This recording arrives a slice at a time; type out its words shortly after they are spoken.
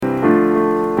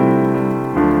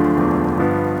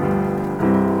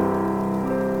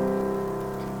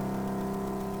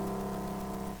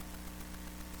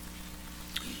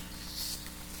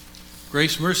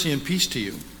Grace, mercy, and peace to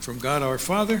you from God our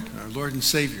Father, our Lord and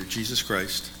Savior, Jesus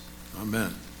Christ.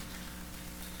 Amen.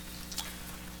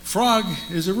 Frog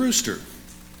is a rooster.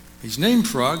 He's named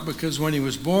Frog because when he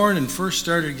was born and first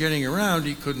started getting around,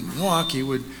 he couldn't walk. He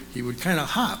would kind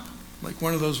of hop, like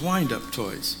one of those wind-up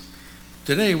toys.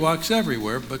 Today he walks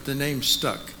everywhere, but the name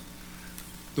stuck.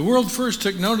 The world first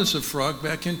took notice of Frog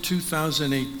back in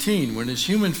 2018 when his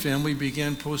human family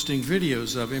began posting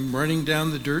videos of him running down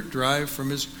the dirt drive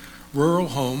from his rural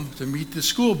home to meet the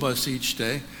school bus each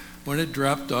day when it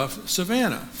dropped off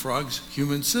Savannah, Frog's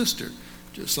human sister,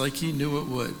 just like he knew it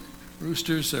would.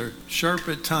 Roosters are sharp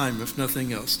at time, if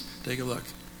nothing else. Take a look.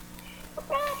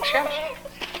 Sure.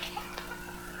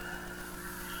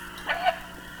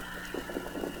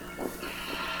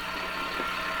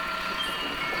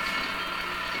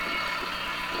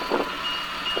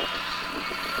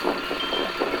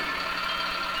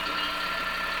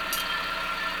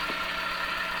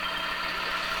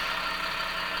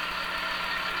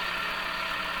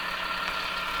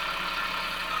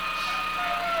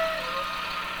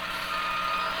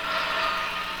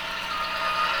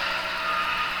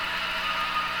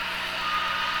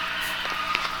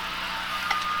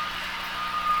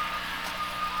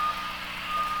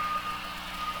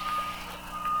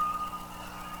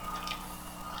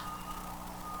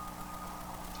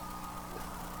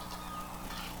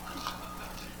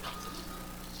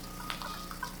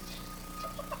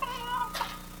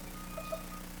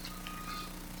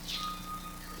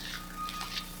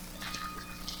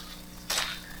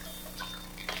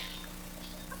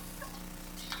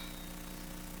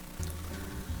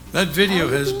 That video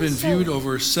has been viewed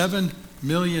over 7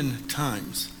 million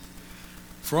times.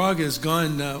 Frog has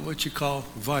gone what you call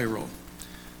viral.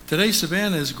 Today,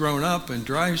 Savannah has grown up and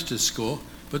drives to school,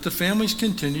 but the families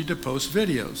continue to post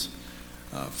videos.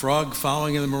 Frog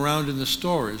following them around in the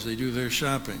store as they do their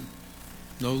shopping.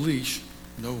 No leash,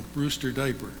 no rooster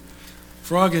diaper.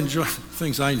 Frog enjoying,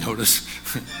 things I notice.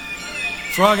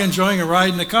 Frog enjoying a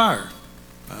ride in the car.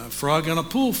 Frog on a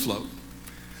pool float.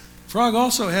 Frog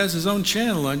also has his own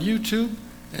channel on YouTube,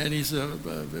 and he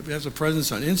has a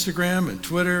presence on Instagram and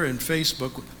Twitter and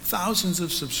Facebook with thousands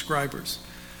of subscribers.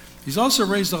 He's also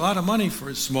raised a lot of money for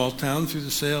his small town through the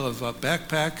sale of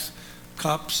backpacks,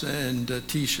 cups, and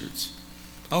T-shirts.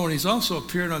 Oh, and he's also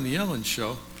appeared on The Ellen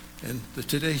Show and The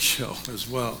Today Show as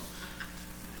well.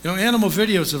 You know, animal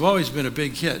videos have always been a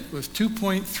big hit, with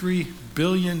 2.3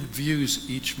 billion views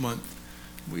each month.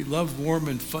 We love warm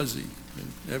and fuzzy,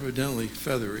 and evidently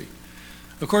feathery.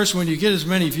 Of course, when you get as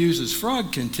many views as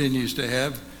Frog continues to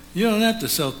have, you don't have to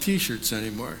sell T-shirts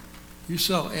anymore. You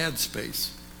sell ad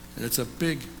space, and it's a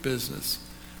big business.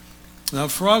 Now,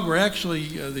 if Frog were actually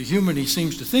the human he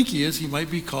seems to think he is, he might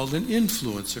be called an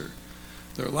influencer.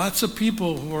 There are lots of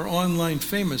people who are online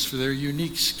famous for their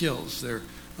unique skills, their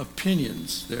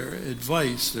opinions, their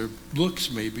advice, their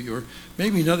looks maybe, or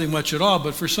maybe nothing much at all,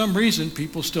 but for some reason,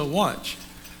 people still watch.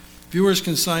 Viewers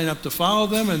can sign up to follow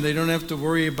them, and they don't have to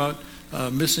worry about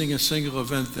missing a single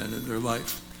event then in their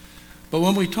life. But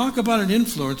when we talk about an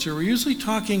influencer, we're usually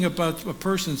talking about a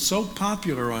person so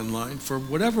popular online, for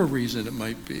whatever reason it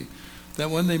might be, that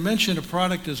when they mention a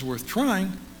product is worth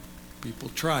trying, people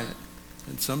try it.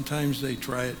 And sometimes they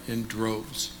try it in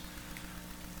droves.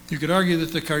 You could argue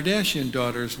that the Kardashian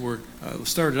daughters were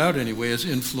started out anyway as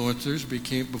influencers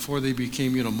before they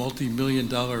became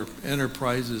multi-million-dollar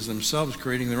enterprises themselves,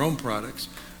 creating their own products.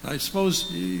 I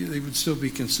suppose they would still be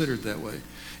considered that way.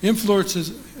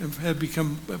 Influencers have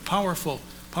become powerful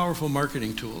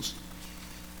marketing tools.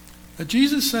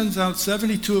 Jesus sends out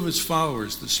 72 of his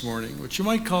followers this morning, which you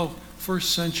might call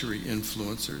first-century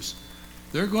influencers.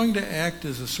 They're going to act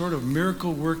as a sort of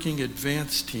miracle-working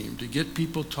advance team to get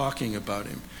people talking about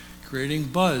him, creating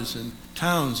buzz in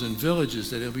towns and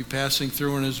villages that he'll be passing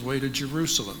through on his way to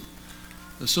Jerusalem.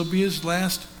 This will be his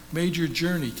last major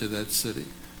journey to that city.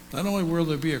 Not only will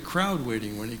there be a crowd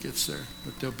waiting when he gets there,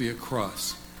 but there'll be a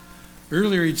cross.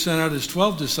 Earlier, he'd sent out his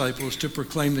 12 disciples to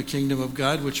proclaim the kingdom of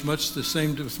God, with much the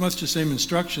same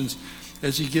instructions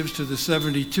as he gives to the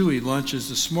 72 he launches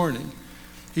this morning.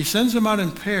 He sends them out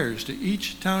in pairs to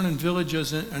each town and village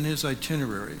on his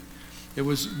itinerary. It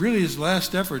was really his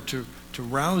last effort to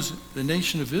rouse the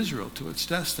nation of Israel to its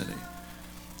destiny.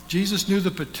 Jesus knew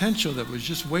the potential that was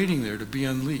just waiting there to be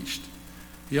unleashed.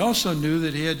 He also knew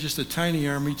that he had just a tiny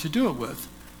army to do it with,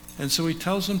 and so he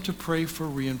tells them to pray for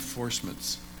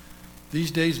reinforcements.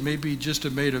 These days, maybe he just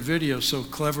have made a video so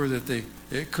clever that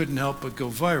it couldn't help but go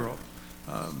viral,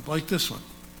 like this one.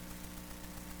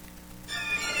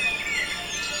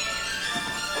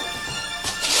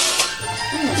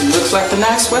 Looks like the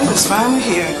nice weather's finally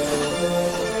here.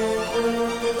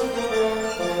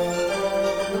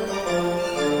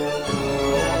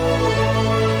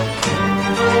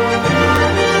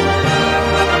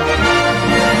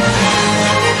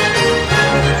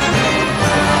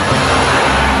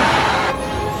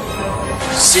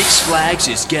 Six Flags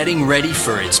is getting ready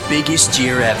for its biggest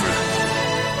year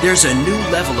ever. There's a new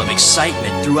level of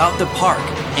excitement throughout the park,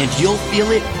 and you'll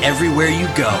feel it everywhere you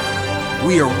go.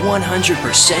 We are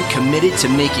 100% committed to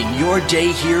making your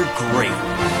day here great.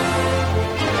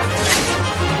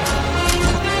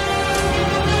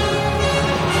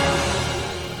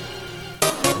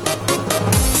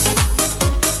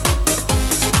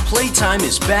 Playtime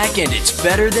is back and it's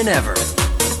better than ever.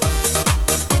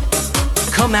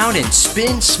 Come out and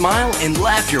spin, smile, and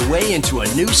laugh your way into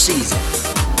a new season.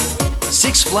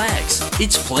 Six Flags,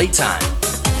 it's playtime.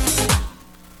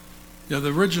 Now,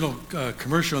 the original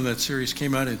commercial in that series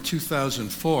came out in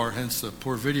 2004, hence the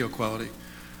poor video quality,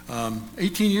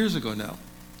 18 years ago now.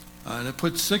 And it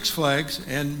put Six Flags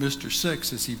and Mr.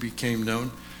 Six, as he became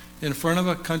known, in front of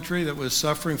a country that was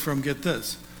suffering from, get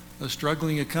this, a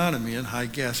struggling economy and high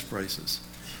gas prices.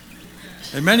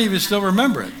 And many of you still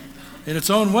remember it. In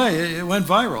its own way, it went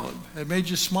viral. It made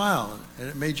you smile, and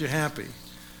it made you happy.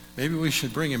 Maybe we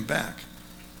should bring him back.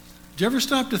 Do you ever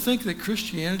stop to think that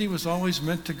Christianity was always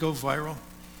meant to go viral?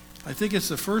 I think it's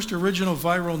the first original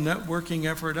viral networking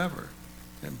effort ever.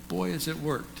 And boy, has it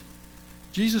worked.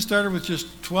 Jesus started with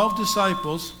just 12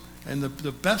 disciples and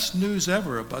the best news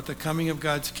ever about the coming of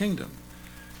God's kingdom.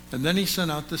 And then he sent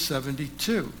out the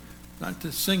 72, not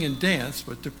to sing and dance,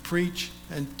 but to preach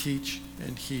and teach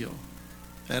and heal.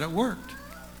 And it worked.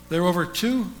 There are over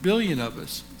 2 billion of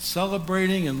us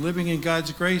celebrating and living in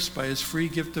God's grace by his free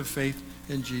gift of faith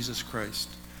in Jesus Christ.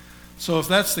 So if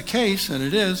that's the case, and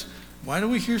it is, why do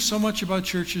we hear so much about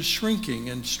churches shrinking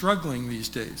and struggling these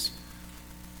days?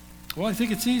 Well, I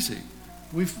think it's easy.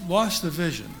 We've lost the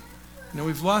vision.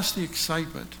 We've lost the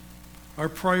excitement. Our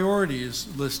priorities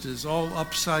list is all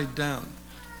upside down.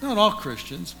 Not all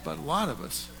Christians, but a lot of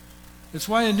us. It's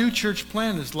why a new church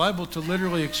plant is liable to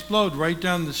literally explode right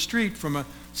down the street from a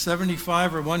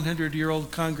 75 or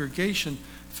 100-year-old congregation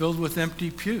filled with empty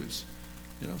pews.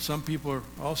 Some people are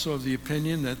also of the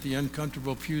opinion that the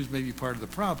uncomfortable pews may be part of the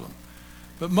problem.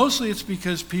 But mostly it's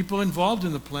because people involved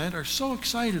in the plant are so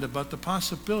excited about the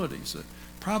possibilities,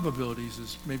 probabilities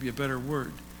is maybe a better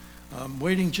word,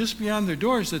 waiting just beyond their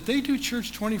doors, that they do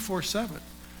church 24/7.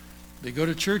 They go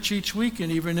to church each week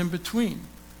and even in between.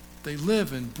 They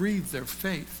live and breathe their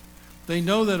faith. They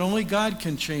know that only God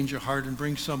can change a heart and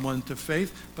bring someone to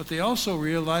faith, but they also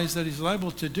realize that he's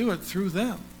liable to do it through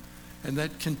them. And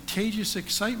that contagious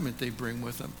excitement they bring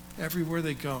with them everywhere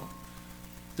they go.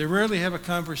 They rarely have a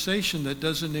conversation that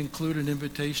doesn't include an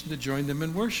invitation to join them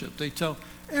in worship. They tell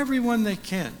everyone they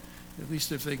can, at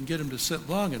least if they can get them to sit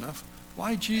long enough,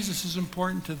 why Jesus is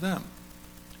important to them.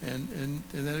 And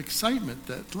that excitement,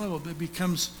 that level, it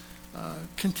becomes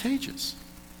contagious.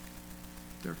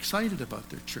 They're excited about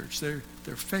their church, their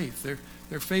faith.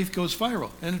 Their faith goes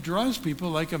viral, and it draws people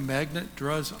like a magnet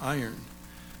draws iron.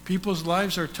 People's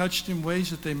lives are touched in ways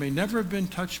that they may never have been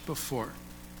touched before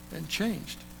and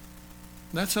changed.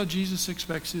 And that's how Jesus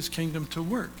expects his kingdom to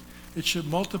work. It should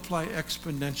multiply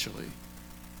exponentially.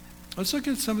 Let's look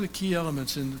at some of the key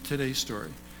elements in today's story.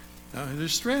 Now,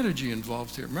 there's strategy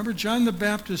involved here. Remember, John the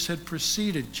Baptist had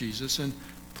preceded Jesus and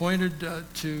pointed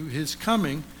to his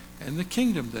coming and the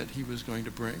kingdom that he was going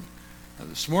to bring.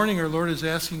 This morning, our Lord is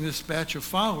asking this batch of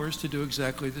followers to do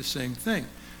exactly the same thing.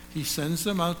 He sends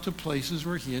them out to places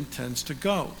where he intends to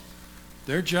go.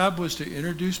 Their job was to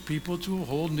introduce people to a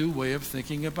whole new way of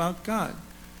thinking about God.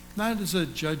 Not as a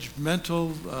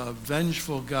judgmental,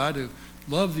 vengeful God who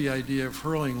loved the idea of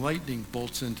hurling lightning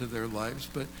bolts into their lives,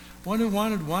 but one who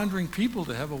wanted wandering people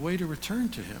to have a way to return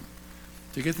to him,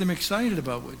 to get them excited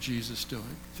about what Jesus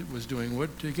was doing,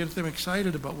 to get them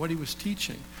excited about what he was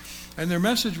teaching. And their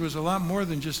message was a lot more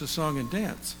than just a song and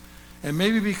dance. And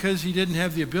maybe because he didn't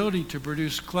have the ability to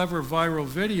produce clever viral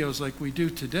videos like we do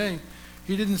today,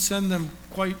 he didn't send them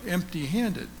quite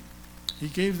empty-handed. He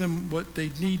gave them what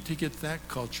they need to get that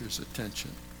culture's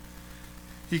attention.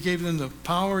 He gave them the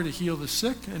power to heal the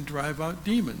sick and drive out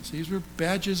demons. These were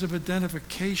badges of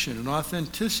identification and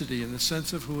authenticity in the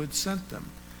sense of who had sent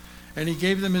them. And he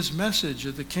gave them his message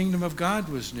that the kingdom of God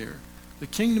was near, the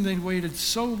kingdom they'd waited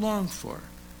so long for,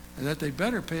 and that they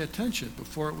better pay attention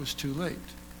before it was too late.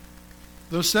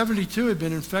 Those 72 had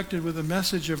been infected with a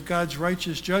message of God's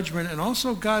righteous judgment and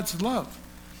also God's love,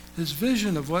 his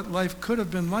vision of what life could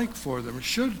have been like for them, or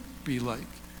should be like,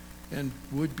 and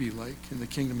would be like in the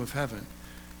kingdom of heaven.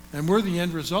 And we're the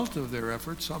end result of their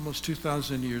efforts almost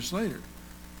 2,000 years later.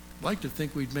 I'd like to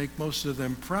think we'd make most of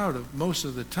them proud of most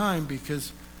of the time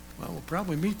because, well, we'll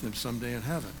probably meet them someday in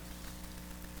heaven.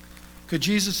 Could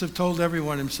Jesus have told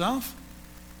everyone himself?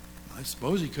 I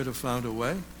suppose he could have found a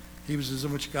way. He was as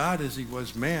much God as he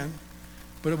was man,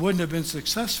 but it wouldn't have been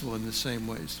successful in the same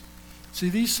ways. See,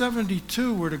 these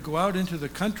 72 were to go out into the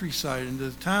countryside, into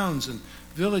the towns and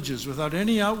villages without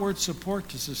any outward support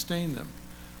to sustain them.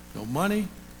 No money,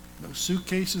 no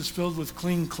suitcases filled with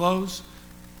clean clothes,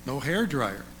 no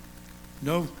hairdryer,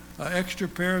 no extra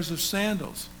pairs of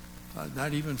sandals,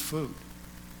 not even food.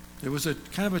 It was a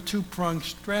kind of a two-pronged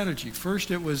strategy. First,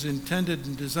 it was intended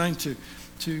and designed to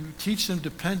teach them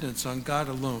dependence on God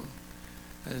alone.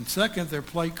 And second, their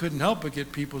plight couldn't help but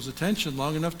get people's attention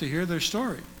long enough to hear their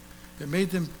story. It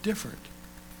made them different,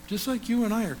 just like you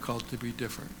and I are called to be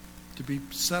different, to be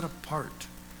set apart.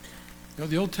 You know,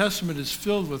 the Old Testament is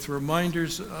filled with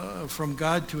reminders from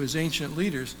God to his ancient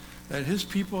leaders that his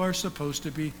people are supposed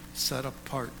to be set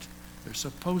apart. They're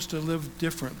supposed to live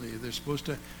differently. They're supposed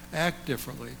to act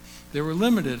differently. They were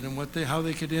limited in how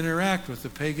they could interact with the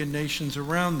pagan nations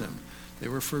around them. They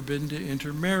were forbidden to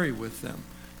intermarry with them.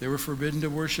 They were forbidden to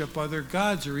worship other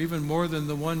gods or even more than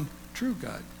the one true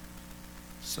God.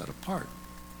 Set apart.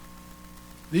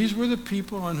 These were the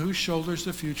people on whose shoulders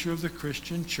the future of the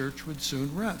Christian church would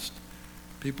soon rest.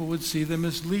 People would see them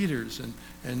as leaders,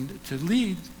 and to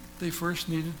lead, they first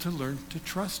needed to learn to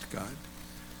trust God.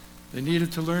 They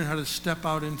needed to learn how to step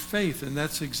out in faith, and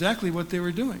that's exactly what they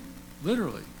were doing,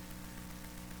 literally.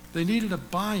 They needed a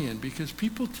buy-in because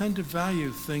people tend to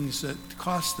value things that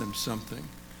cost them something.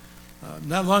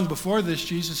 Not long before this,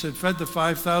 Jesus had fed the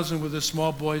 5,000 with a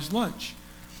small boy's lunch.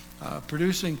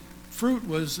 Producing food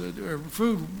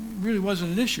really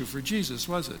wasn't an issue for Jesus,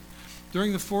 was it?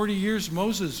 During the 40 years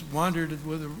Moses wandered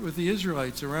with the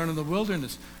Israelites around in the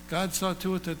wilderness, God saw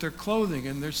to it that their clothing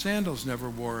and their sandals never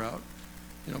wore out.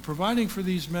 You know, providing for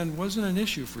these men wasn't an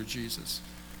issue for Jesus.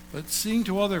 But seeing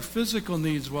to all their physical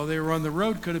needs while they were on the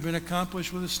road could have been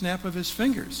accomplished with a snap of his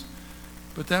fingers.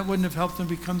 But that wouldn't have helped them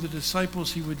become the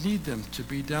disciples he would need them to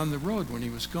be down the road when he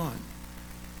was gone.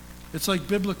 It's like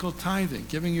biblical tithing,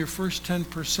 giving your first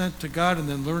 10% to God and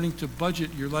then learning to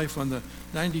budget your life on the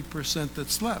 90%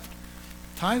 that's left.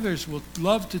 Tithers will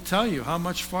love to tell you how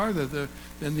much farther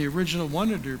than the original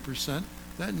 100%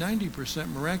 that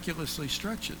 90% miraculously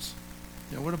stretches.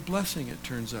 You know, what a blessing it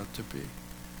turns out to be.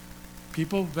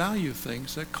 People value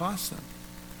things that cost them.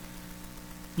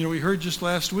 You know, we heard just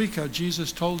last week how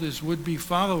Jesus told his would-be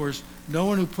followers, no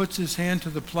one who puts his hand to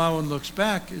the plow and looks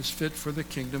back is fit for the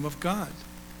kingdom of God.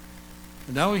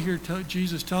 And now we hear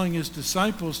Jesus telling his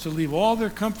disciples to leave all their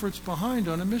comforts behind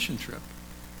on a mission trip.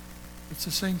 It's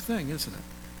the same thing, isn't it?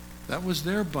 That was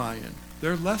their buy-in,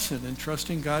 their lesson in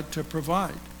trusting God to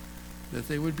provide, that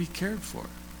they would be cared for.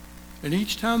 In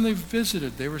each town they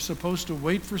visited, they were supposed to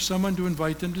wait for someone to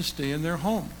invite them to stay in their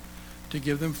home, to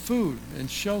give them food and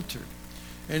shelter.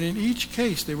 And in each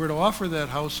case, they were to offer that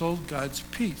household God's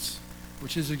peace,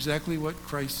 which is exactly what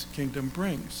Christ's kingdom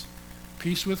brings.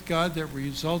 Peace with God that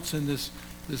results in this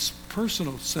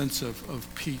personal sense of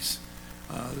peace,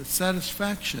 the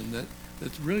satisfaction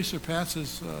that really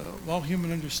surpasses all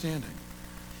human understanding.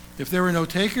 If there were no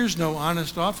takers, no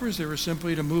honest offers, they were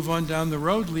simply to move on down the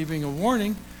road, leaving a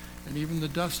warning and even the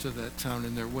dust of that town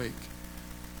in their wake.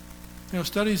 You know,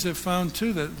 studies have found,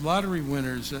 too, that lottery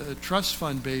winners, trust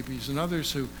fund babies, and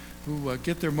others who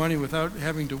get their money without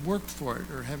having to work for it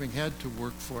or having had to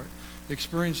work for it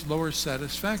experience lower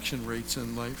satisfaction rates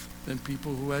in life than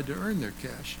people who had to earn their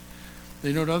cash.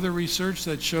 They note other research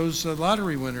that shows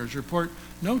lottery winners report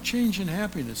no change in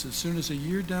happiness as soon as a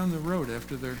year down the road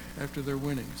after their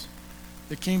winnings.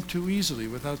 It came too easily,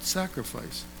 without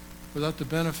sacrifice, without the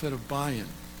benefit of buy-in.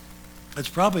 That's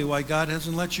probably why God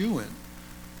hasn't let you in.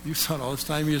 You thought all this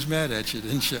time he was mad at you,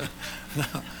 didn't you?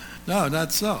 No,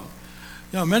 not so.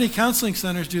 You know, many counseling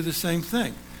centers do the same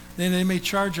thing. Then they may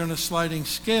charge on a sliding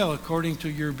scale according to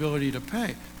your ability to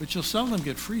pay, but you'll seldom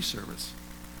get free service.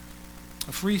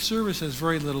 A free service has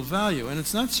very little value, and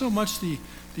it's not so much the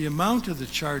amount of the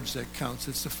charge that counts.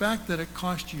 It's the fact that it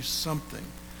costs you something,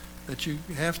 that you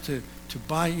have to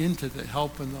buy into the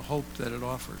help and the hope that it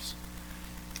offers.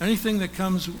 Anything that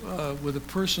comes with a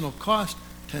personal cost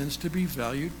tends to be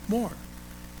valued more.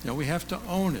 You know, we have to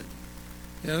own it.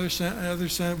 The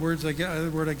other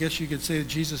word I guess you could say that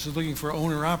Jesus is looking for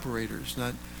owner-operators,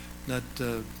 not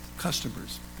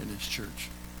customers in his church.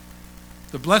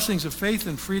 The blessings of faith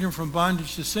and freedom from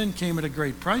bondage to sin came at a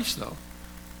great price, though.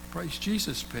 Price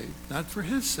Jesus paid, not for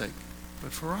his sake,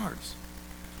 but for ours.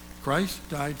 Christ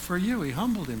died for you. He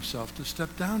humbled himself to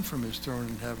step down from his throne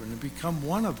in heaven and become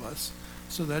one of us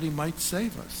so that he might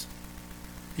save us.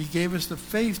 He gave us the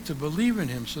faith to believe in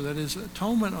him so that his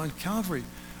atonement on Calvary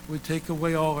would take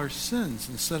away all our sins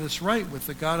and set us right with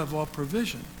the God of all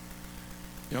provision.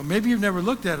 You know, maybe you've never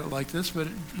looked at it like this, but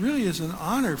it really is an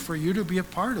honor for you to be a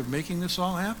part of making this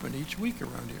all happen each week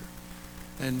around here.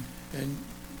 And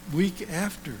week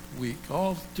after week,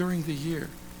 all during the year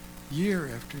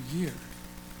after year.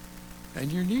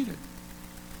 And you're needed.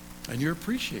 And you're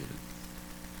appreciated.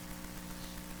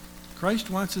 Christ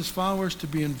wants his followers to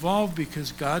be involved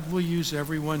because God will use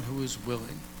everyone who is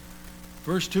willing.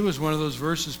 Verse 2 is one of those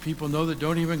verses people know that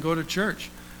don't even go to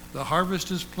church. The harvest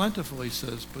is plentiful, he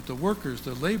says, but the workers,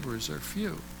 the laborers, are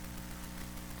few.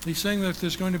 He's saying that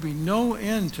there's going to be no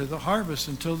end to the harvest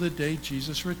until the day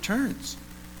Jesus returns.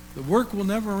 The work will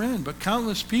never end, but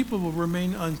countless people will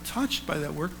remain untouched by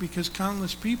that work because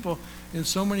countless people in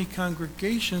so many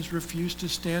congregations refuse to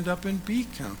stand up and be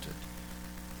counted.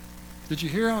 Did you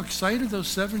hear how excited those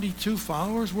 72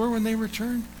 followers were when they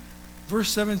returned? Verse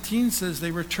 17 says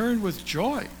they returned with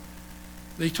joy.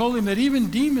 They told him that even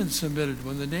demons submitted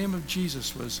when the name of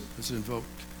Jesus was invoked.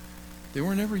 They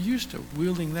were never used to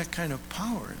wielding that kind of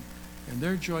power, and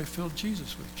their joy filled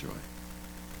Jesus with joy.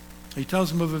 He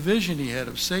tells them of a vision he had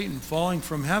of Satan falling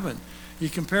from heaven. He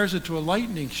compares it to a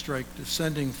lightning strike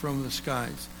descending from the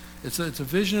skies. It's a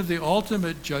vision of the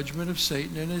ultimate judgment of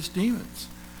Satan and his demons.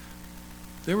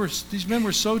 These men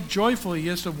were so joyful, he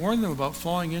has to warn them about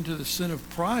falling into the sin of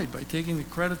pride by taking the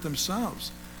credit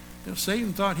themselves.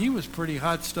 Satan thought he was pretty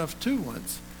hot stuff too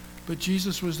once, but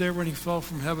Jesus was there when he fell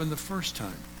from heaven the first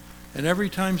time. And every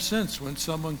time since, when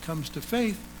someone comes to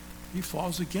faith, he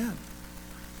falls again.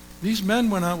 These men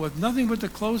went out with nothing but the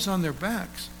clothes on their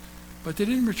backs, but they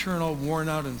didn't return all worn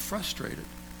out and frustrated.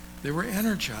 They were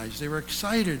energized. They were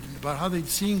excited about how they'd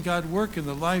seen God work in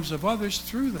the lives of others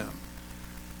through them.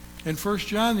 In 1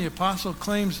 John, the apostle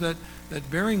claims that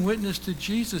bearing witness to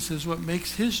Jesus is what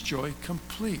makes his joy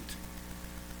complete.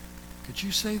 Could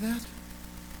you say that?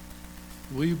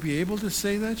 Will you be able to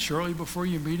say that shortly before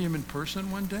you meet him in person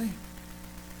one day?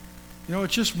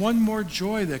 It's just one more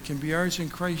joy that can be ours in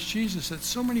Christ Jesus that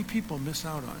so many people miss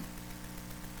out on.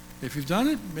 If you've done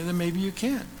it, then maybe you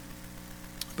can.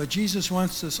 But Jesus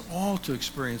wants us all to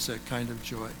experience that kind of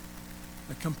joy,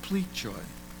 a complete joy,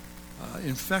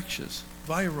 infectious,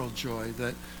 viral joy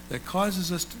that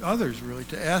causes others really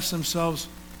to ask themselves,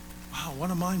 wow, what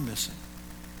am I missing?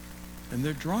 And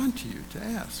they're drawn to you to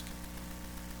ask.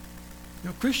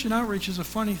 Christian outreach is a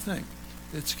funny thing.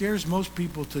 It scares most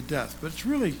people to death, but it's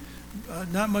really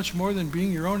not much more than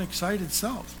being your own excited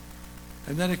self.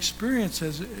 And that experience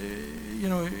has,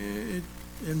 it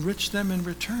enriched them in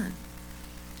return.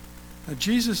 Now,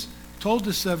 Jesus told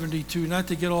the 72 not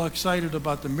to get all excited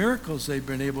about the miracles they've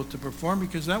been able to perform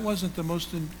because that wasn't the most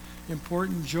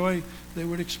important joy they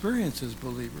would experience as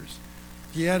believers.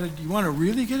 He added, you want to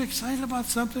really get excited about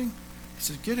something? He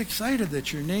said, get excited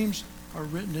that your names are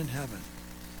written in heaven.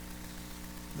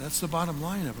 That's the bottom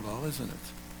line of it all, isn't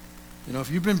it?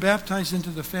 If you've been baptized into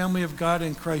the family of God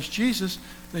in Christ Jesus,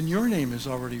 then your name is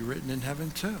already written in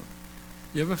heaven too.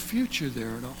 You have a future there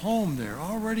and a home there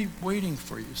already waiting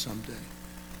for you someday.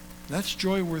 That's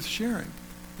joy worth sharing.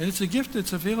 And it's a gift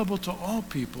that's available to all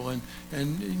people.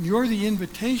 And you're the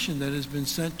invitation that has been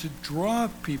sent to draw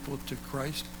people to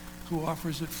Christ who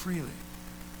offers it freely.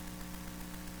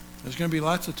 There's going to be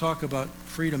lots of talk about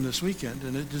freedom this weekend,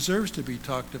 and it deserves to be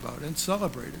talked about and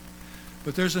celebrated.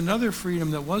 But there's another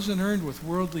freedom that wasn't earned with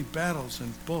worldly battles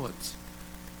and bullets.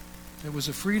 It was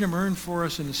a freedom earned for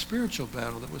us in a spiritual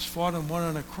battle that was fought and won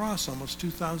on a cross almost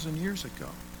 2,000 years ago.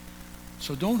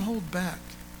 So don't hold back.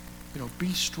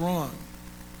 Be strong,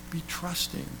 be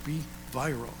trusting, be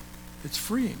viral. It's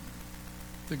freeing.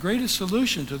 The greatest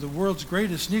solution to the world's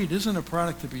greatest need isn't a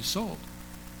product to be sold.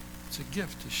 It's a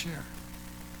gift to share.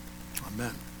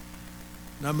 Amen.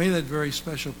 Now may that very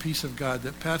special peace of God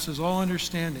that passes all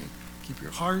understanding keep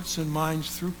your hearts and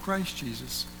minds through Christ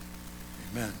Jesus.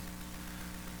 Amen.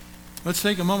 Let's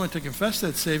take a moment to confess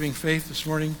that saving faith this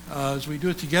morning as we do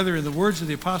it together in the words of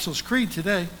the Apostles' Creed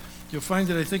today. You'll find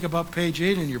that I think about page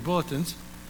 8 in your bulletins.